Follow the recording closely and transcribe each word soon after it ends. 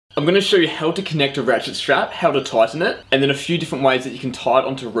I'm going to show you how to connect a ratchet strap, how to tighten it, and then a few different ways that you can tie it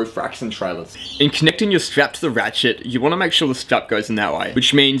onto roof racks and trailers. In connecting your strap to the ratchet, you want to make sure the strap goes in that way,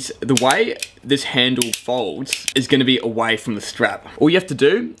 which means the way this handle folds is going to be away from the strap. All you have to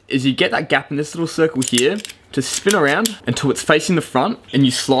do is you get that gap in this little circle here to spin around until it's facing the front, and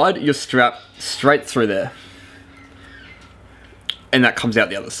you slide your strap straight through there. And that comes out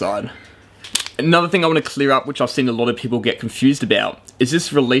the other side. Another thing I want to clear up, which I've seen a lot of people get confused about, is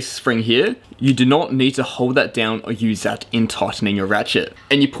this release spring here. You do not need to hold that down or use that in tightening your ratchet.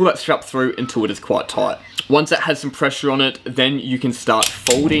 And you pull that strap through until it is quite tight. Once it has some pressure on it, then you can start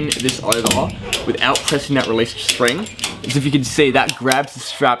folding this over without pressing that release spring. As if you can see, that grabs the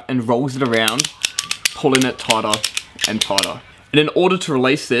strap and rolls it around, pulling it tighter and tighter. And in order to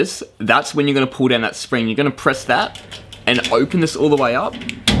release this, that's when you're going to pull down that spring. You're going to press that and open this all the way up,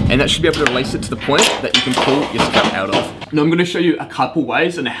 and that should be able to release it to the point that you can pull your strap out of. Now I'm going to show you a couple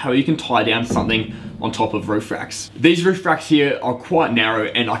ways on how you can tie down something on top of roof racks. These roof racks here are quite narrow,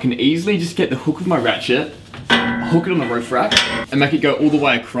 and I can easily just get the hook of my ratchet, hook it on the roof rack, and make it go all the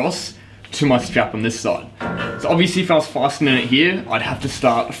way across to my strap on this side. So obviously if I was fastening it here, I'd have to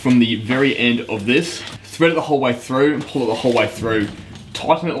start from the very end of this, thread it the whole way through and pull it the whole way through,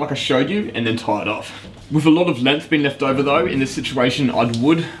 tighten it like I showed you, and then tie it off. With a lot of length being left over though, in this situation, I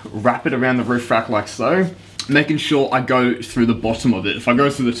would wrap it around the roof rack like so, making sure I go through the bottom of it. If I go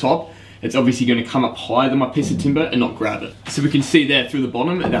through the top, it's obviously going to come up higher than my piece of timber and not grab it. So we can see there through the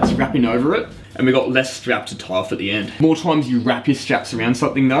bottom, that's wrapping over it, and we've got less strap to tie off at the end. More times you wrap your straps around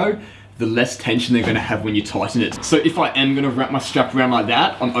something though, the less tension they're going to have when you tighten it. So if I am going to wrap my strap around like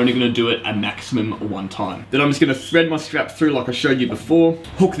that, I'm only going to do it a maximum one time. Then I'm just going to thread my strap through like I showed you before,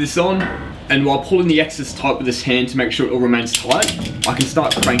 hook this on, and while pulling the excess tight with this hand to make sure it all remains tight, I can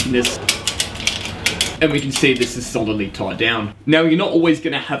start cranking this, and we can see this is solidly tied down. Now you're not always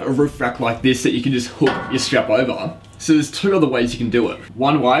going to have a roof rack like this that you can just hook your strap over. So there's two other ways you can do it.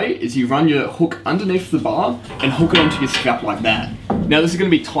 One way is you run your hook underneath the bar and hook it onto your strap like that. Now this is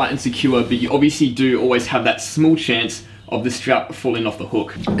going to be tight and secure, but you obviously do always have that small chance of the strap falling off the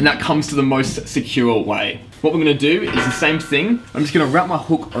hook. And that comes to the most secure way. What we're going to do is the same thing. I'm just going to wrap my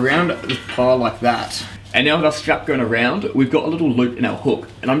hook around the bar like that. And now with our strap going around, we've got a little loop in our hook.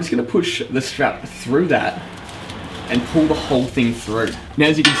 And I'm just going to push the strap through that and pull the whole thing through. Now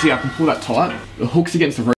as you can see, I can pull that tight. The hook's against the roof.